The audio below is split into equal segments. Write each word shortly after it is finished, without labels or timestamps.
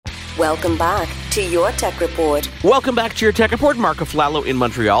Welcome back to Your Tech Report. Welcome back to Your Tech Report. Mark Aflalo in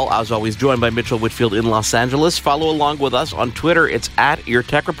Montreal. As always, joined by Mitchell Whitfield in Los Angeles. Follow along with us on Twitter. It's at Your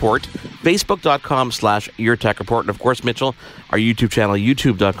Tech Report. Facebook.com/Your Tech Report. And of course, Mitchell, our YouTube channel,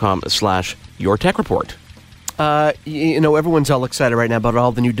 YouTube.com/Your Tech Report. Everyone's all excited right now about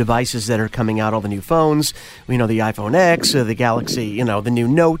all the new devices that are coming out, all the new phones. We know the iPhone X, the Galaxy, the new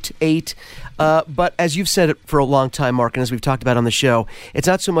Note 8. But as you've said it for a long time, Mark, and as we've talked about on the show, it's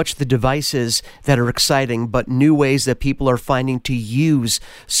not so much the devices that are exciting, but new ways that people are finding to use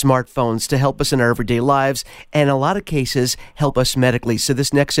smartphones to help us in our everyday lives, and in a lot of cases, help us medically. So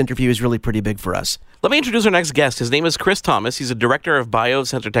this next interview is really pretty big for us. Let me introduce our next guest. His name is Chris Thomas. He's a director of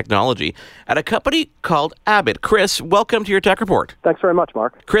Biosensing Technology at a company called Abbott. Chris, welcome to Your Tech Report. Thanks very much,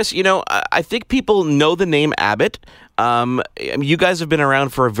 Mark. Chris, I think people know the name Abbott. You guys have been around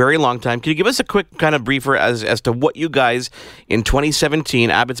for a very long time. Can you give us a quick kind of briefer as to what you guys in 2017,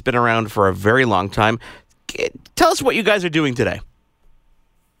 Abbott's been around for a very long time. Tell us what you guys are doing today.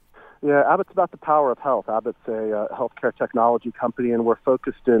 Yeah, Abbott's about the power of health. Abbott's a healthcare technology company, and we're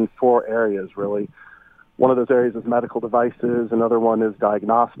focused in 4 areas, really. One of those areas is medical devices, another one is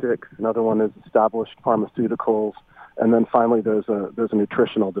diagnostics, another one is established pharmaceuticals, and then finally there's a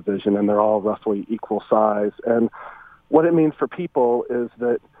nutritional division, and they're all roughly equal size. And what it means for people is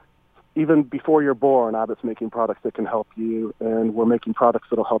that even before you're born, Abbott's making products that can help you, and we're making products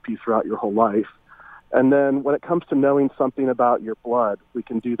that will help you throughout your whole life. And then when it comes to knowing something about your blood, we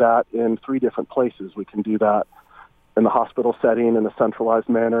can do that in 3 different places. We can do that in the hospital setting in a centralized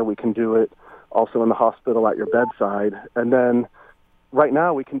manner. We can do it also in the hospital at your bedside. And then right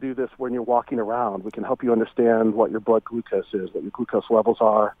now we can do this when you're walking around. We can help you understand what your blood glucose is, what your glucose levels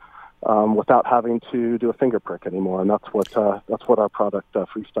are, without having to do a finger prick anymore. And that's what our product,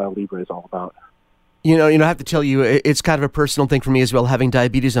 FreeStyle Libre, is all about. I have to tell you, it's kind of a personal thing for me as well, having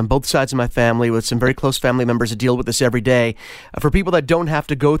diabetes on both sides of my family with some very close family members that deal with this every day. For people that don't have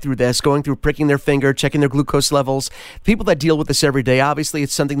to go through this, going through pricking their finger, checking their glucose levels, people that deal with this every day, obviously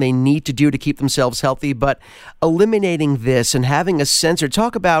it's something they need to do to keep themselves healthy, but eliminating this and having a sensor,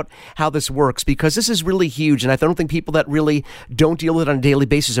 talk about how this works, because this is really huge, and I don't think people that really don't deal with it on a daily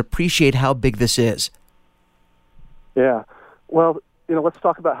basis appreciate how big this is. Yeah. Well, let's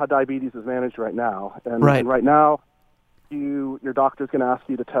talk about how diabetes is managed right now. And right now, your doctor's going to ask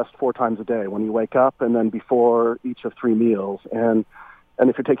you to test 4 times a day, when you wake up and then before each of 3 meals. And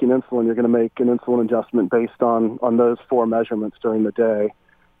if you're taking insulin, you're going to make an insulin adjustment based on those 4 measurements during the day.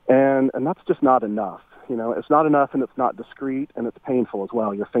 And that's just not enough. It's not enough, and it's not discreet, and it's painful as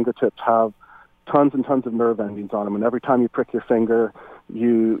well. Your fingertips have tons and tons of nerve endings on them, and every time you prick your finger,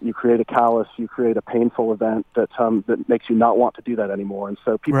 you create a callus, you create a painful event that makes you not want to do that anymore. And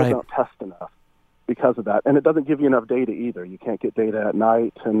so people don't test enough because of that. And it doesn't give you enough data either. You can't get data at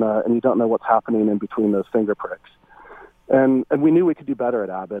night, and you don't know what's happening in between those finger pricks. And we knew we could do better at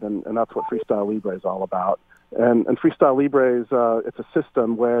Abbott, and that's what FreeStyle Libre is all about. And FreeStyle Libre is it's a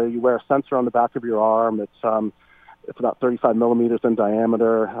system where you wear a sensor on the back of your arm. It's about 35 millimeters in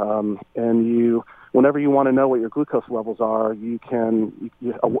diameter, and whenever you want to know what your glucose levels are, a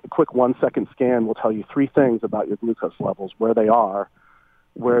quick 1-second scan will tell you 3 things about your glucose levels: where they are,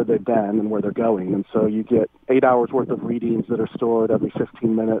 where they've been, and where they're going. And so you get 8 hours worth of readings that are stored every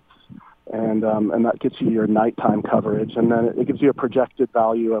 15 minutes, and that gets you your nighttime coverage. And then it gives you a projected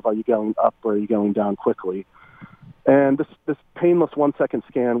value of, are you going up or are you going down quickly? And this painless 1-second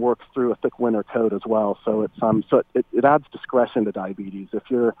scan works through a thick winter coat as well. So it adds discretion to diabetes.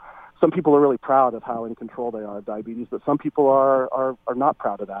 Some people are really proud of how in control they are of diabetes, but some people are not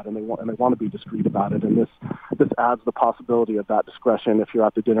proud of that, and they want to be discreet about it. And this adds the possibility of that discretion if you're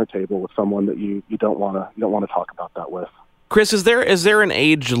at the dinner table with someone that you don't want to talk about that with. Chris, is there an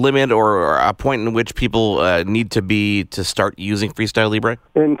age limit or a point in which people need to start using FreeStyle Libre?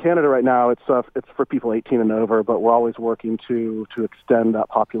 In Canada right now, it's for people 18 and over, but we're always working to extend that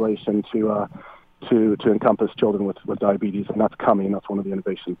population to encompass children with diabetes, and that's coming. That's one of the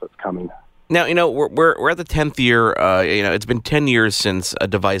innovations that's coming. Now, we're at the 10th year. It's been 10 years since a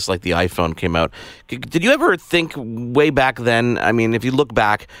device like the iPhone came out. Did you ever think way back then? I mean, if you look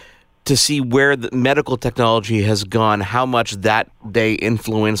back, to see where the medical technology has gone, how much that day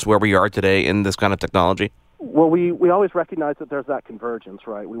influenced where we are today in this kind of technology? Well, we always recognize that there's that convergence,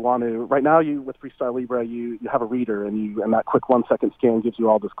 right? We want to, right now with FreeStyle Libre, you have a reader, and that quick 1-second scan gives you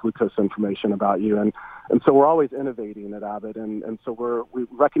all this glucose information about you. And so we're always innovating at Abbott, and so we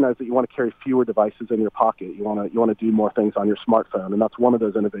recognize that you want to carry fewer devices in your pocket. You want to do more things on your smartphone, and that's one of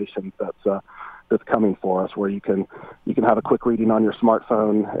those innovations that's coming for us, where you can have a quick reading on your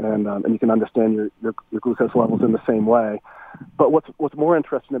smartphone and you can understand your glucose levels in the same way. But what's more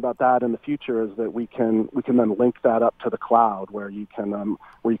interesting about that in the future is that we can then link that up to the cloud, where you can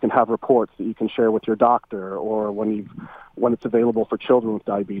have reports that you can share with your doctor, or when it's available for children with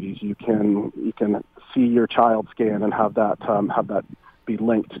diabetes, you can see your child scan and have that be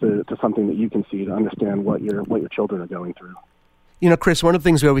linked to something that you can see to understand what your children are going through. You know, Chris, one of the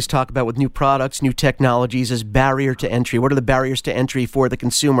things we always talk about with new products, new technologies, is barrier to entry. What are the barriers to entry for the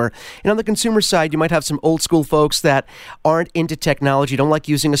consumer? And on the consumer side, you might have some old school folks that aren't into technology, don't like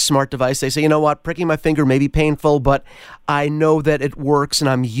using a smart device. They say, you know what, pricking my finger may be painful, but I know that it works and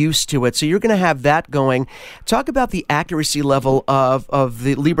I'm used to it. So you're going to have that going. Talk about the accuracy level of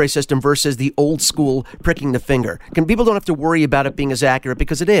the Libre system versus the old school pricking the finger. People don't have to worry about it being as accurate,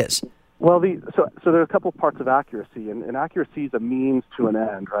 because it is. Well, so there are a couple parts of accuracy, and accuracy is a means to an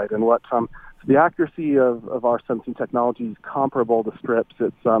end, right? And what the accuracy of our sensing technology is comparable to strips.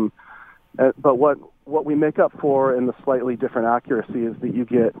 It's but what we make up for in the slightly different accuracy is that you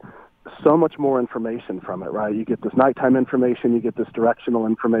get so much more information from it, right? You get this nighttime information, you get this directional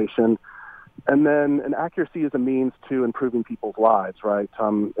information, and then an accuracy is a means to improving people's lives, right?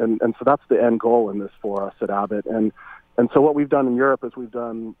 And so that's the end goal in this for us at Abbott. And so what we've done in Europe is we've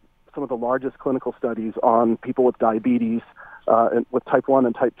done some of the largest clinical studies on people with diabetes, and with type 1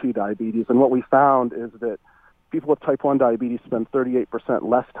 and type 2 diabetes. And what we found is that people with type 1 diabetes spend 38%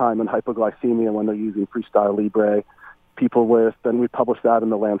 less time in hypoglycemia when they're using FreeStyle Libre. People with, and we published that in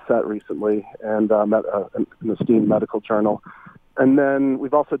the Lancet recently, and in the esteemed medical journal. And then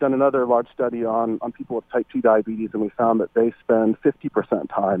we've also done another large study on people with type 2 diabetes, and we found that they spend 50%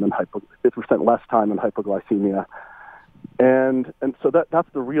 less time in hypoglycemia. And so that's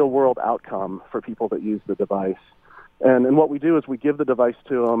the real world outcome for people that use the device. And what we do is we give the device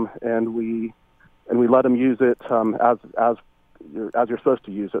to them, and we let them use it as you're supposed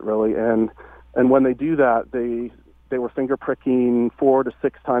to use it, really. And when they do that, they were finger pricking 4 to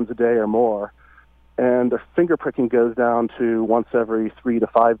 6 times a day or more, and their finger pricking goes down to once every 3 to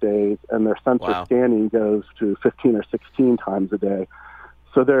 5 days, and their sensor scanning goes to 15 or 16 times a day.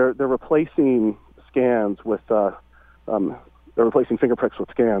 So they're replacing scans with they're replacing finger pricks with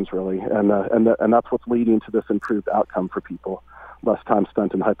scans, really, and that's what's leading to this improved outcome for people, less time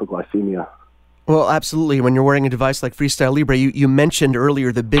spent in hypoglycemia. Well, absolutely. When you're wearing a device like FreeStyle Libre, you mentioned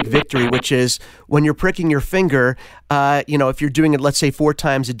earlier the big victory, which is when you're pricking your finger, if you're doing it, let's say 4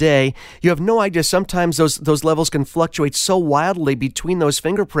 times a day, you have no idea. Sometimes those levels can fluctuate so wildly between those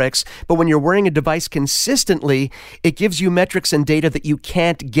finger pricks. But when you're wearing a device consistently, it gives you metrics and data that you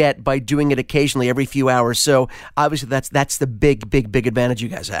can't get by doing it occasionally every few hours. So obviously that's the big advantage you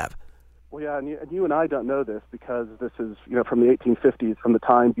guys have. Well, yeah, and you and I don't know this because this is, from the 1850s, from the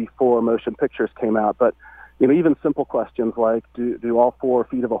time before motion pictures came out. But, even simple questions like, do all 4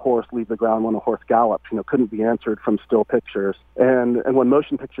 feet of a horse leave the ground when a horse gallops, couldn't be answered from still pictures. And when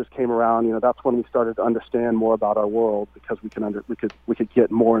motion pictures came around, that's when we started to understand more about our world, because we could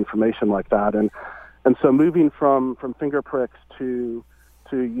get more information like that. And so moving from finger pricks to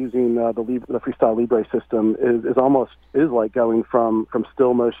using the FreeStyle Libre system is like going from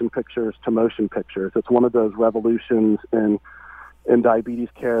still motion pictures to motion pictures. It's one of those revolutions in diabetes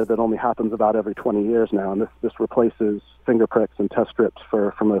care that only happens about every 20 years now, and this replaces finger pricks and test strips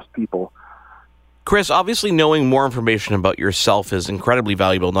for most people. Chris, obviously knowing more information about yourself is incredibly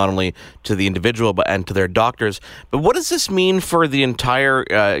valuable, not only to the individual and to their doctors. But what does this mean for the entire,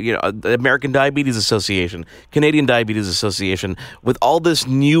 the American Diabetes Association, Canadian Diabetes Association, with all this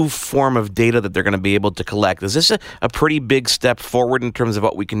new form of data that they're going to be able to collect? Is this a pretty big step forward in terms of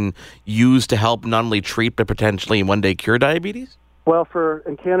what we can use to help not only treat but potentially one day cure diabetes? Well,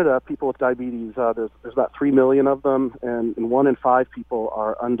 in Canada, people with diabetes, there's about 3 million of them, and 1 in 5 people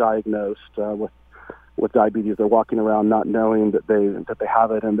are undiagnosed with diabetes. They're walking around not knowing that they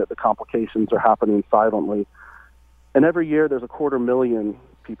have it and that the complications are happening silently. And every year there's 250,000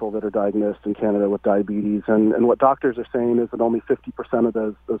 people that are diagnosed in Canada with diabetes. And what doctors are saying is that only 50% of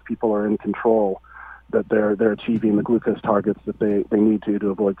those people are in control, that they're achieving the glucose targets that they need to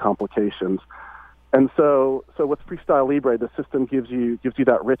avoid complications. And so with FreeStyle Libre, the system gives you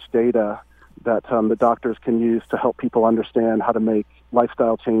that rich data that the doctors can use to help people understand how to make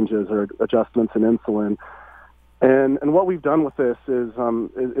lifestyle changes or adjustments in insulin. And what we've done with this is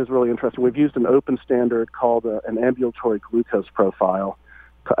really interesting. We've used an open standard called an ambulatory glucose profile,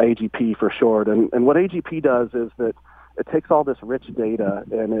 AGP for short. And what AGP does is that it takes all this rich data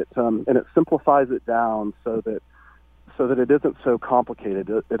and it simplifies it down so so that it isn't so complicated.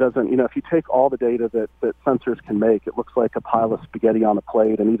 It doesn't, if you take all the data that sensors can make, it looks like a pile of spaghetti on a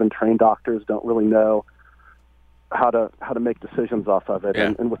plate, and even trained doctors don't really know how to make decisions off of it.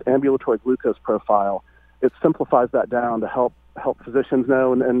 Yeah. And with ambulatory glucose profile, it simplifies that down to help physicians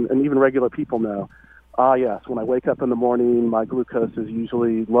know and even regular people know. Yes, when I wake up in the morning, my glucose is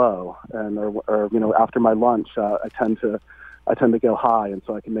usually low, and or after my lunch, I tend to go high, and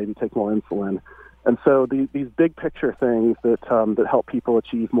so I can maybe take more insulin. And so these big picture things that help people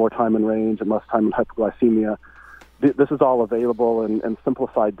achieve more time in range and less time in hypoglycemia, this is all available and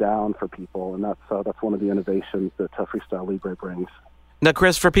simplified down for people, and that's one of the innovations that FreeStyle Libre brings. Now,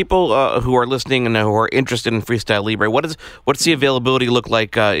 Chris, for people who are listening and who are interested in FreeStyle Libre, what's the availability look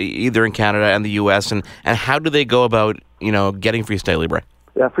like either in Canada and the U.S., and how do they go about getting FreeStyle Libre?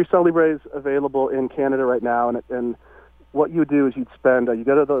 Yeah, FreeStyle Libre is available in Canada right now, and what you do is you go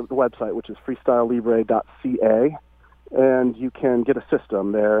to the website, which is freestylelibre.ca, and you can get a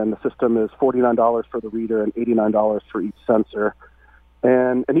system there, and the system is $49 for the reader and $89 for each sensor,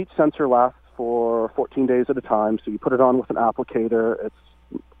 and each sensor lasts for 14 days at a time. So you put it on with an applicator. It's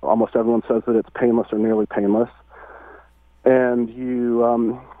almost everyone says that it's painless or nearly painless, and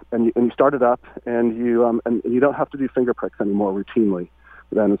you start it up, and you don't have to do finger pricks anymore routinely.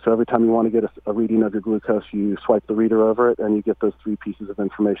 Then, so every time you want to get a reading of your glucose, you swipe the reader over it, and you get those 3 pieces of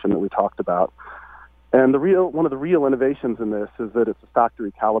information that we talked about. And one of the real innovations in this is that it's a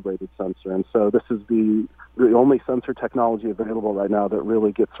factory calibrated sensor, and so this is the only sensor technology available right now that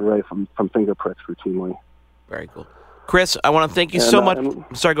really gets away from finger pricks routinely. Very cool. Chris, I want to thank you so much.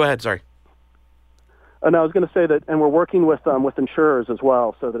 Sorry, go ahead. Sorry. And I was going to say that, and we're working with insurers as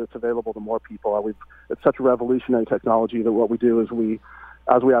well, so that it's available to more people. It's such a revolutionary technology that what we do is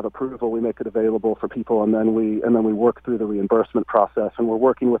as we have approval, we make it available for people, and then we work through the reimbursement process. And we're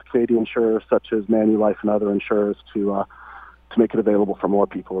working with Canadian insurers such as Manulife and other insurers to make it available for more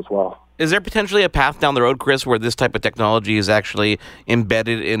people as well. Is there potentially a path down the road, Chris, where this type of technology is actually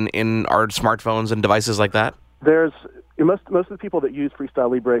embedded in our smartphones and devices like that? There's most of the people that use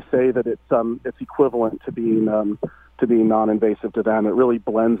FreeStyle Libre say that it's equivalent to being non-invasive to them. It really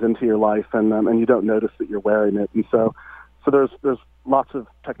blends into your life, and you don't notice that you're wearing it. And so there's lots of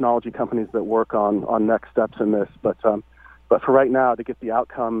technology companies that work on next steps in this, but for right now, to get the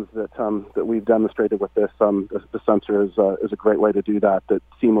outcomes that we've demonstrated with this, the sensor is a great way to do that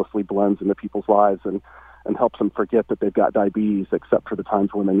seamlessly blends into people's lives and helps them forget that they've got diabetes, except for the times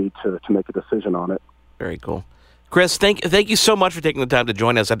when they need to make a decision on it. Very cool. Chris, thank you so much for taking the time to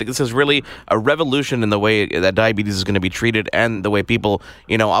join us. I think this is really a revolution in the way that diabetes is going to be treated and the way people,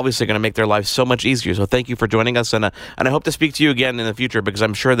 obviously going to make their lives so much easier. So thank you for joining us, and I hope to speak to you again in the future, because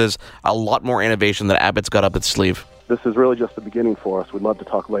I'm sure there's a lot more innovation that Abbott's got up its sleeve. This is really just the beginning for us. We'd love to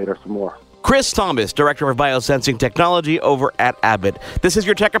talk later some more. Chris Thomas, Director of Biosensing Technology over at Abbott. This is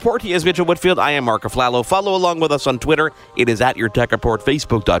Your Tech Report. He is Mitchell Whitfield. I am Mark Aflalo. Follow along with us on Twitter. It is at Your Tech Report,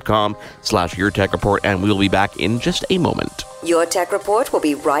 Facebook.com/Your Tech Report, and we'll be back in just a moment. Your Tech Report will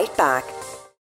be right back.